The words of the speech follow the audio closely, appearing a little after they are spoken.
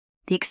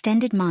The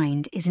Extended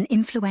Mind is an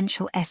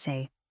influential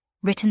essay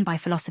written by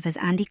philosophers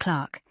Andy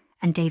Clark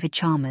and David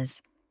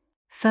Chalmers,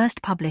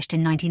 first published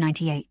in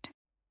 1998.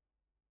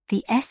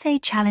 The essay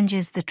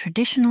challenges the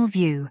traditional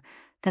view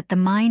that the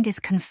mind is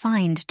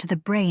confined to the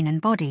brain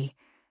and body,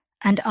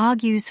 and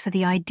argues for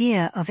the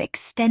idea of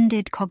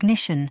extended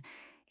cognition,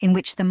 in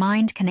which the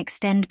mind can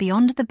extend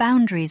beyond the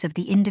boundaries of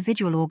the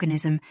individual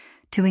organism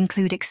to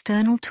include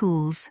external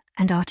tools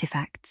and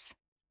artifacts.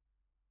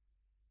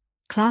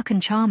 Clark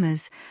and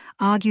Chalmers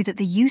argue that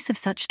the use of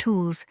such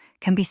tools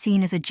can be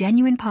seen as a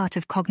genuine part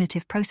of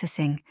cognitive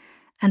processing,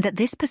 and that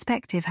this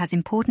perspective has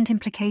important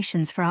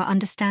implications for our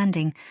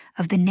understanding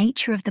of the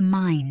nature of the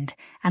mind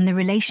and the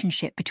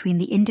relationship between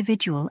the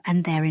individual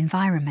and their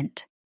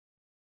environment.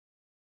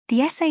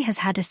 The essay has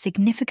had a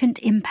significant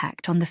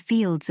impact on the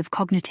fields of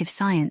cognitive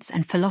science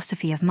and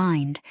philosophy of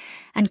mind,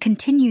 and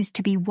continues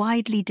to be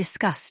widely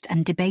discussed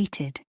and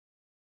debated.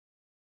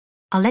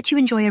 I'll let you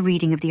enjoy a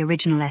reading of the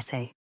original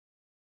essay.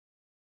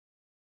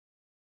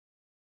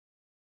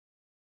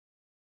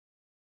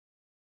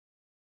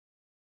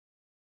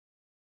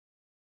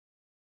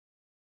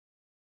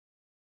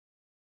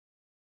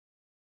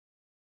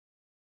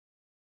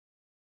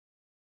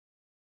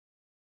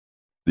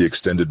 The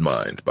Extended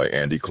Mind by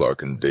Andy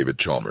Clark and David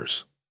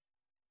Chalmers.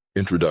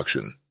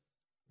 Introduction.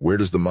 Where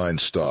does the mind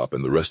stop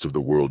and the rest of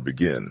the world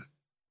begin?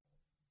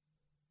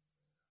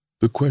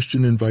 The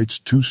question invites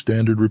two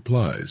standard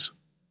replies.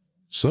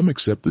 Some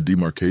accept the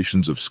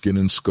demarcations of skin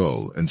and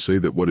skull and say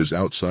that what is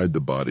outside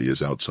the body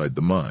is outside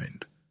the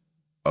mind.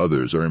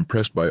 Others are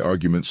impressed by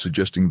arguments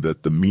suggesting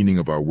that the meaning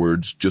of our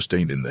words just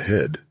ain't in the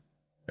head,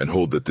 and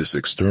hold that this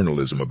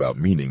externalism about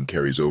meaning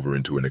carries over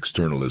into an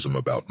externalism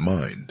about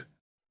mind.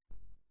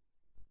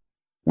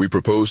 We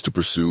propose to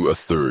pursue a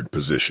third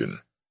position.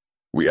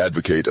 We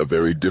advocate a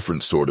very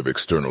different sort of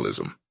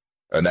externalism,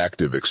 an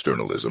active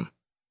externalism,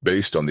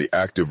 based on the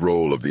active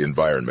role of the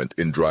environment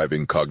in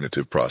driving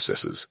cognitive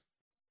processes.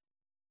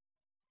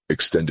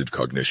 Extended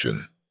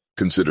cognition.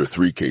 Consider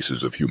three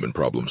cases of human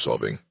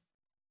problem-solving.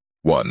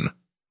 1.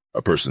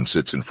 A person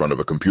sits in front of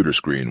a computer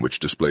screen which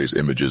displays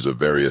images of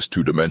various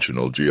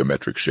two-dimensional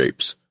geometric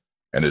shapes,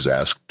 and is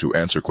asked to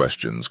answer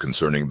questions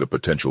concerning the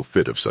potential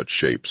fit of such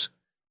shapes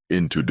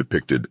into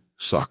depicted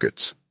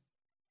sockets.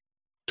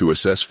 To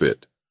assess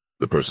fit,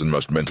 the person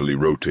must mentally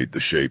rotate the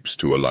shapes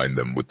to align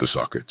them with the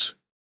sockets.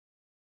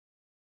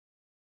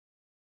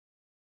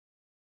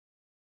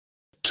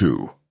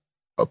 2.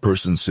 A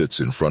person sits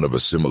in front of a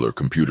similar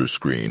computer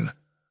screen,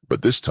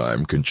 but this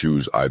time can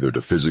choose either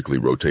to physically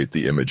rotate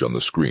the image on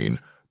the screen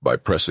by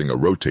pressing a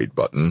rotate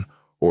button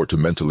or to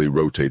mentally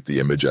rotate the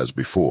image as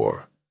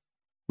before.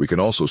 We can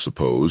also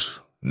suppose,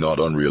 not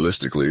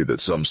unrealistically, that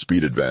some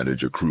speed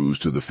advantage accrues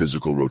to the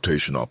physical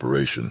rotation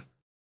operation.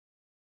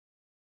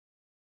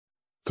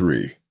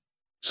 3.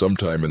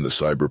 Sometime in the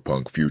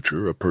cyberpunk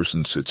future, a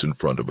person sits in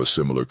front of a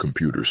similar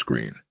computer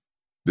screen.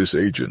 This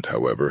agent,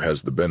 however,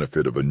 has the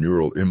benefit of a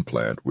neural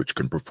implant which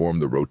can perform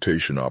the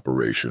rotation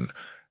operation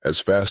as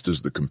fast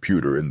as the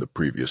computer in the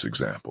previous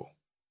example.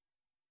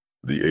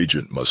 The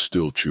agent must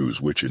still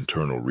choose which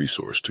internal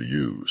resource to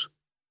use,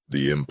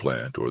 the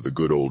implant or the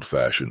good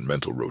old-fashioned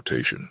mental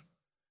rotation,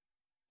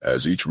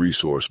 as each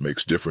resource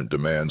makes different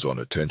demands on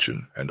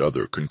attention and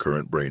other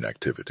concurrent brain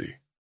activity.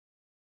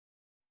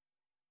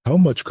 How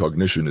much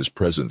cognition is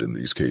present in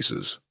these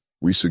cases?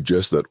 We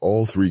suggest that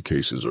all three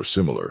cases are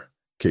similar.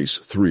 Case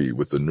 3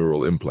 with the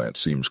neural implant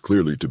seems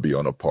clearly to be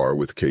on a par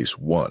with Case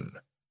 1,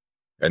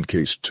 and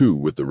Case 2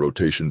 with the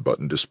rotation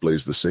button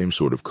displays the same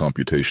sort of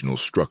computational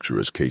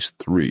structure as Case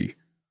 3,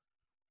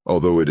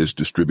 although it is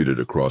distributed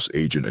across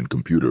agent and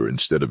computer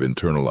instead of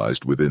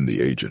internalized within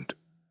the agent.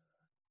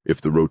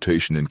 If the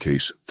rotation in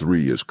Case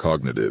 3 is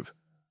cognitive,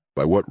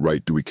 by what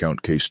right do we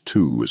count Case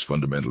 2 as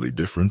fundamentally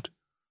different?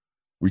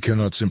 We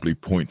cannot simply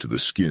point to the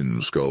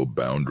skin-skull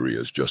boundary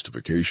as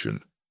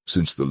justification,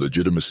 since the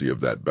legitimacy of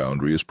that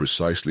boundary is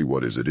precisely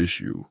what is at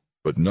issue,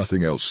 but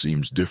nothing else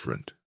seems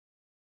different.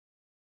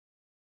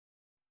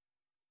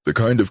 The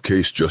kind of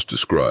case just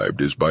described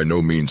is by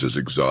no means as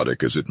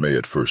exotic as it may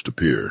at first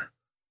appear.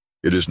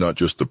 It is not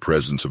just the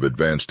presence of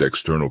advanced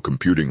external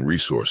computing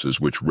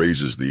resources which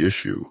raises the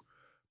issue,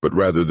 but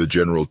rather the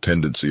general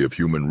tendency of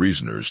human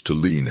reasoners to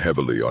lean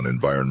heavily on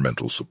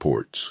environmental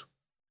supports.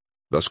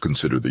 Thus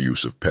consider the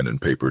use of pen and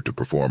paper to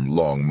perform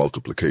long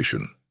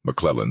multiplication,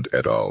 McClelland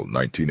et al.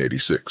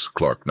 1986,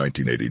 Clark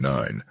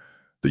 1989,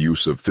 the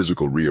use of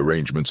physical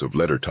rearrangements of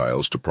letter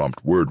tiles to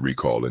prompt word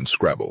recall in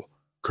Scrabble,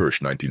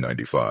 Kirsch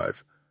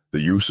 1995,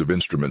 the use of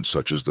instruments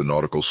such as the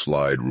nautical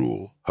slide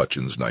rule,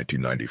 Hutchins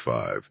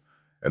 1995,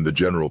 and the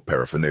general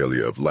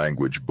paraphernalia of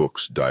language,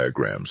 books,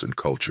 diagrams, and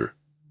culture.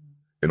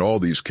 In all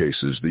these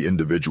cases, the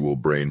individual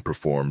brain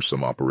performs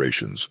some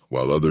operations,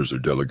 while others are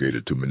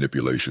delegated to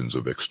manipulations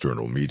of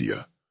external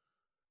media.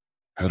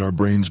 Had our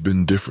brains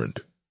been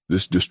different,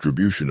 this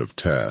distribution of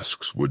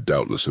tasks would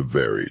doubtless have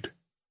varied.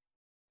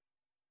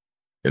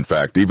 In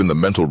fact, even the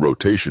mental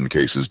rotation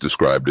cases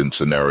described in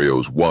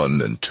scenarios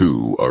 1 and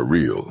 2 are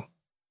real.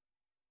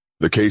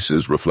 The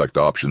cases reflect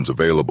options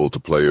available to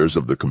players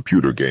of the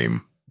computer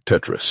game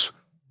Tetris,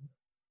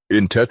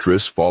 In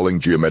Tetris,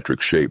 falling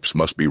geometric shapes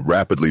must be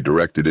rapidly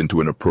directed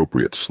into an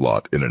appropriate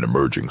slot in an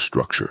emerging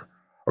structure.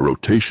 A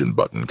rotation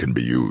button can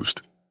be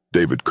used.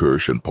 David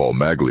Kirsch and Paul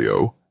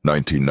Maglio,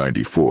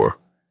 1994,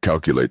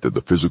 calculate that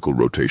the physical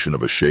rotation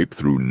of a shape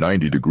through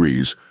 90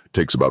 degrees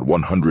takes about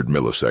 100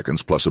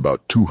 milliseconds plus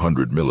about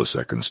 200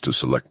 milliseconds to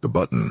select the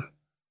button.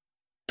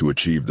 To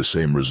achieve the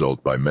same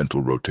result by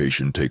mental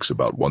rotation takes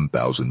about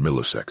 1,000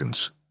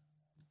 milliseconds.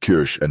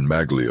 Kirsch and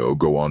Maglio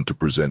go on to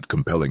present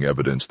compelling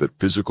evidence that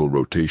physical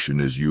rotation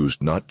is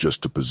used not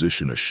just to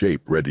position a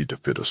shape ready to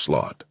fit a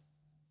slot,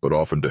 but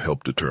often to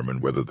help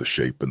determine whether the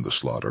shape and the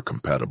slot are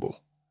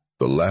compatible.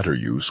 The latter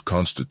use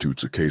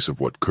constitutes a case of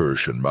what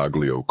Kirsch and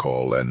Maglio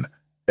call an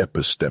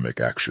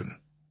epistemic action.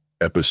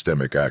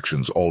 Epistemic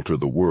actions alter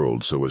the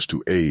world so as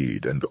to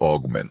aid and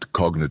augment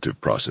cognitive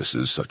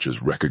processes such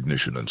as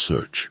recognition and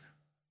search.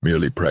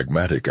 Merely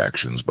pragmatic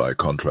actions, by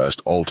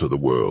contrast, alter the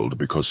world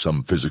because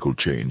some physical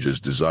change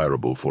is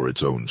desirable for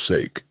its own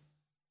sake,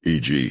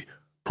 e.g.,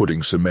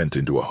 putting cement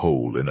into a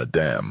hole in a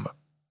dam.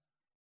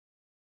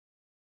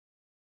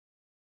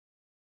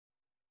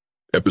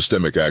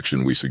 Epistemic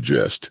action, we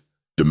suggest,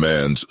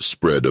 demands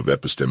spread of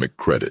epistemic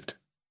credit.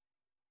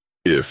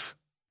 If,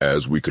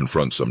 as we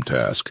confront some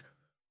task,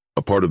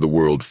 a part of the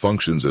world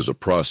functions as a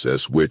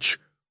process which,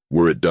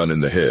 were it done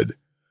in the head,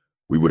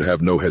 we would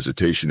have no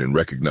hesitation in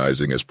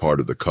recognizing as part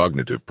of the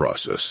cognitive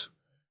process,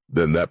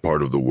 then that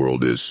part of the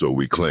world is, so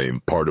we claim,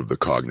 part of the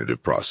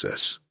cognitive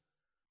process.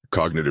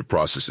 Cognitive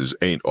processes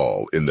ain't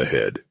all in the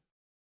head.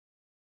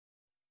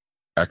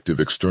 Active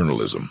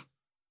externalism.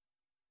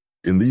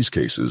 In these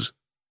cases,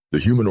 the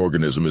human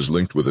organism is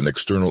linked with an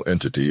external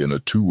entity in a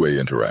two-way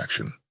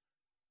interaction,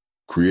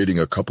 creating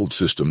a coupled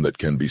system that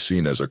can be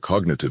seen as a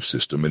cognitive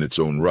system in its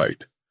own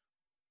right.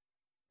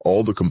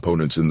 All the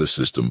components in the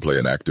system play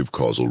an active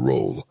causal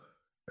role,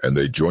 and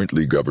they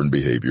jointly govern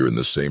behavior in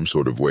the same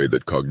sort of way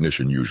that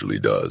cognition usually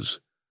does.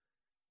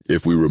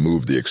 If we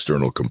remove the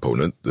external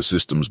component, the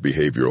system's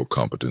behavioral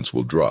competence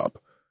will drop,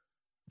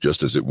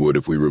 just as it would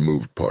if we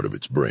removed part of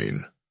its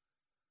brain.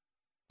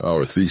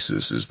 Our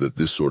thesis is that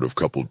this sort of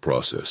coupled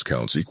process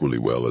counts equally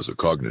well as a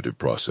cognitive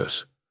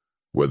process,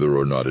 whether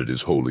or not it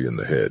is wholly in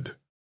the head.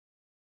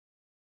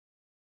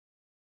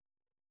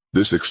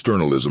 This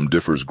externalism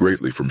differs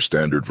greatly from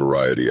standard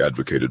variety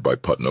advocated by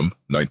Putnam,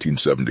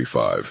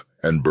 1975,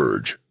 and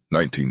Burge,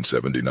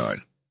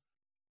 1979.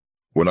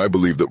 When I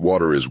believe that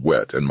water is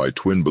wet and my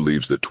twin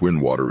believes that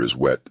twin water is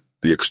wet,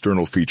 the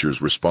external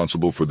features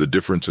responsible for the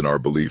difference in our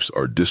beliefs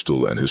are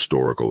distal and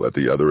historical at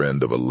the other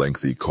end of a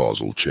lengthy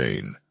causal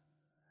chain.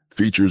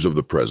 Features of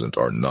the present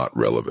are not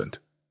relevant.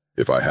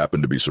 If I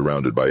happen to be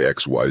surrounded by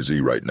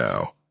XYZ right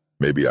now,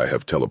 maybe I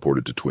have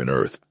teleported to Twin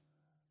Earth.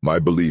 My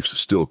beliefs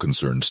still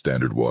concern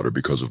standard water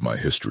because of my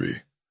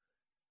history.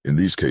 In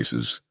these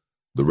cases,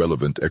 the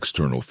relevant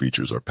external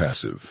features are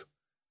passive.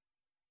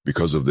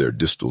 Because of their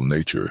distal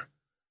nature,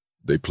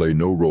 they play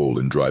no role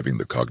in driving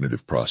the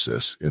cognitive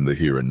process in the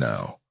here and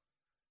now.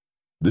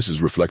 This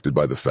is reflected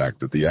by the fact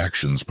that the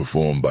actions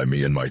performed by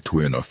me and my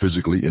twin are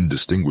physically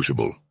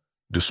indistinguishable,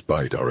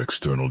 despite our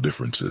external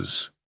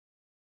differences.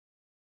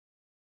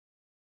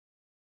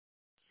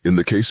 In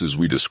the cases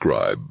we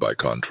describe, by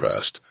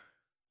contrast,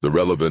 the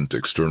relevant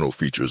external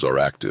features are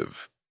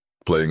active,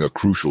 playing a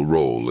crucial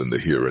role in the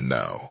here and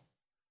now.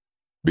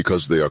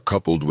 Because they are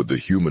coupled with the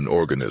human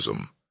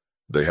organism,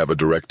 they have a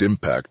direct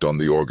impact on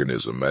the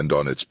organism and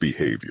on its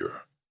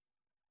behavior.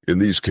 In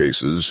these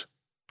cases,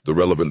 the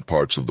relevant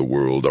parts of the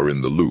world are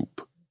in the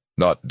loop,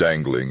 not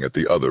dangling at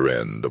the other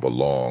end of a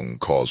long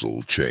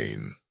causal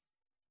chain.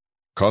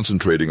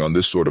 Concentrating on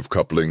this sort of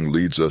coupling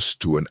leads us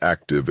to an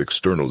active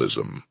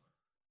externalism,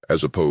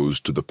 as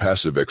opposed to the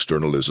passive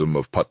externalism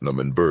of Putnam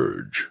and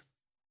Burge.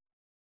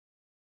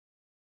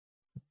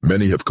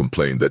 Many have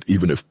complained that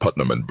even if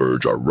Putnam and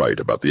Burge are right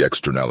about the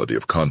externality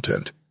of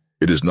content,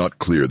 it is not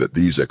clear that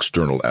these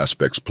external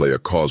aspects play a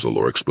causal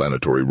or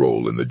explanatory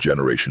role in the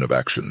generation of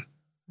action.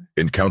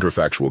 In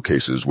counterfactual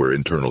cases where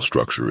internal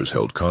structure is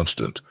held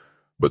constant,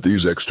 but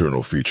these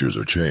external features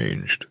are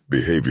changed,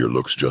 behavior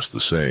looks just the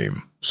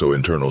same, so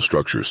internal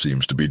structure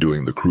seems to be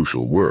doing the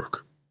crucial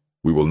work.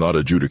 We will not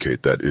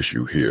adjudicate that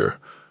issue here,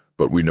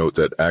 but we note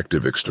that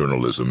active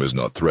externalism is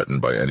not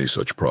threatened by any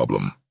such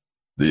problem.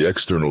 The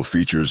external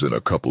features in a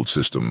coupled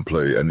system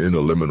play an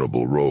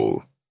ineliminable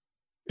role.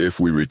 If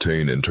we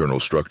retain internal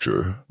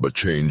structure, but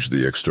change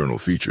the external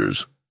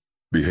features,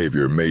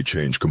 behavior may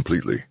change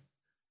completely.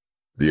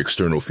 The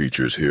external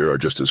features here are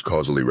just as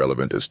causally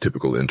relevant as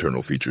typical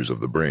internal features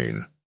of the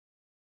brain.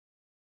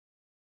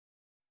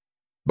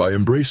 By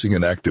embracing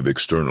an active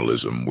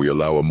externalism, we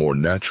allow a more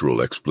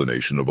natural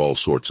explanation of all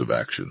sorts of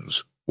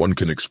actions. One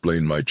can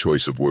explain my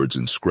choice of words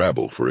in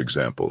Scrabble, for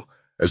example,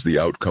 as the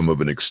outcome of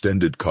an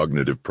extended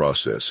cognitive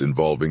process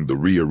involving the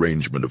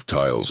rearrangement of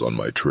tiles on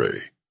my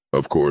tray.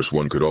 Of course,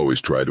 one could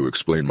always try to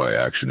explain my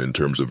action in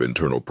terms of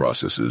internal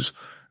processes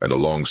and a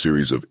long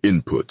series of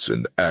inputs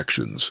and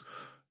actions,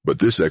 but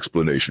this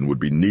explanation would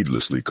be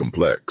needlessly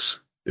complex.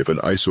 If an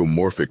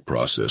isomorphic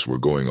process were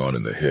going on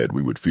in the head,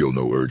 we would feel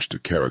no urge to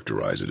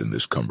characterize it in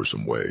this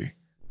cumbersome way.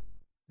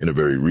 In a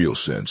very real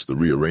sense, the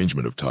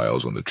rearrangement of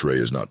tiles on the tray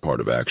is not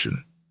part of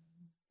action.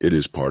 It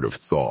is part of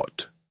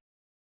thought.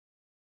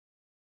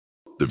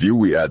 The view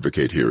we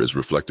advocate here is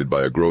reflected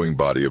by a growing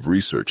body of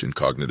research in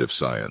cognitive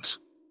science.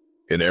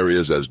 In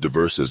areas as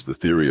diverse as the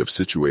theory of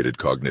situated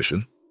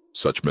cognition,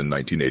 Suchman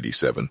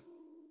 1987,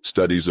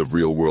 studies of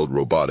real-world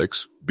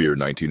robotics, Beer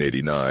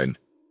 1989,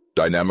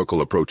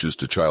 dynamical approaches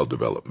to child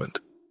development,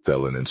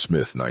 Thelen and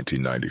Smith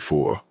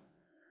 1994,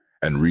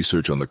 and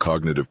research on the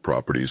cognitive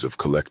properties of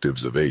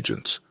collectives of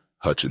agents,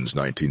 Hutchins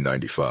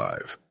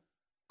 1995.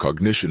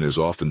 Cognition is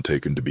often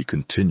taken to be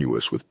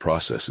continuous with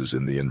processes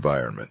in the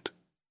environment.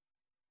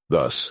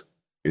 Thus,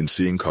 in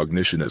seeing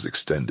cognition as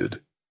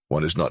extended,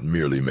 one is not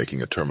merely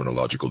making a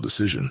terminological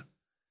decision.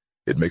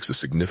 It makes a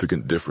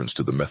significant difference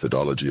to the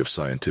methodology of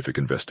scientific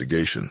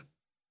investigation.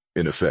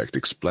 In effect,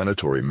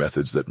 explanatory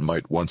methods that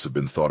might once have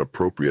been thought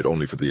appropriate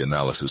only for the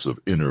analysis of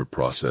inner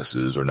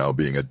processes are now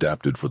being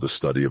adapted for the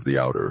study of the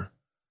outer,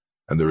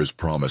 and there is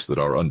promise that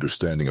our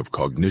understanding of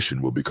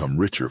cognition will become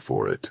richer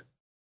for it.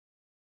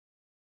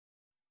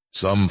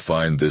 Some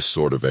find this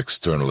sort of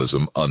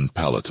externalism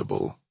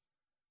unpalatable.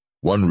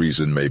 One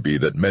reason may be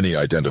that many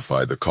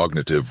identify the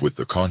cognitive with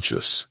the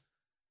conscious,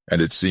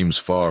 and it seems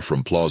far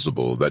from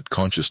plausible that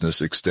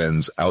consciousness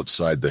extends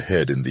outside the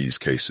head in these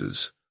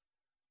cases.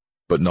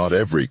 But not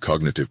every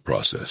cognitive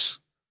process,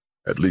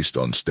 at least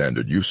on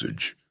standard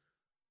usage,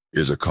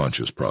 is a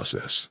conscious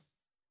process.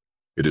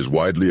 It is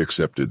widely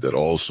accepted that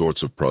all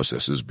sorts of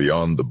processes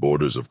beyond the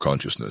borders of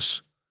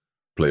consciousness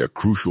play a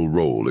crucial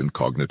role in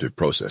cognitive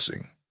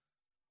processing,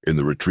 in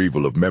the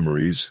retrieval of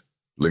memories,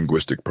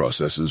 linguistic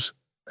processes,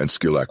 and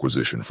skill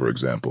acquisition, for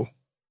example.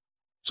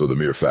 So the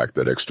mere fact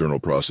that external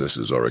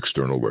processes are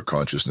external where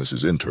consciousness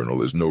is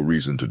internal is no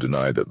reason to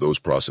deny that those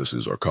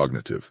processes are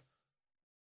cognitive.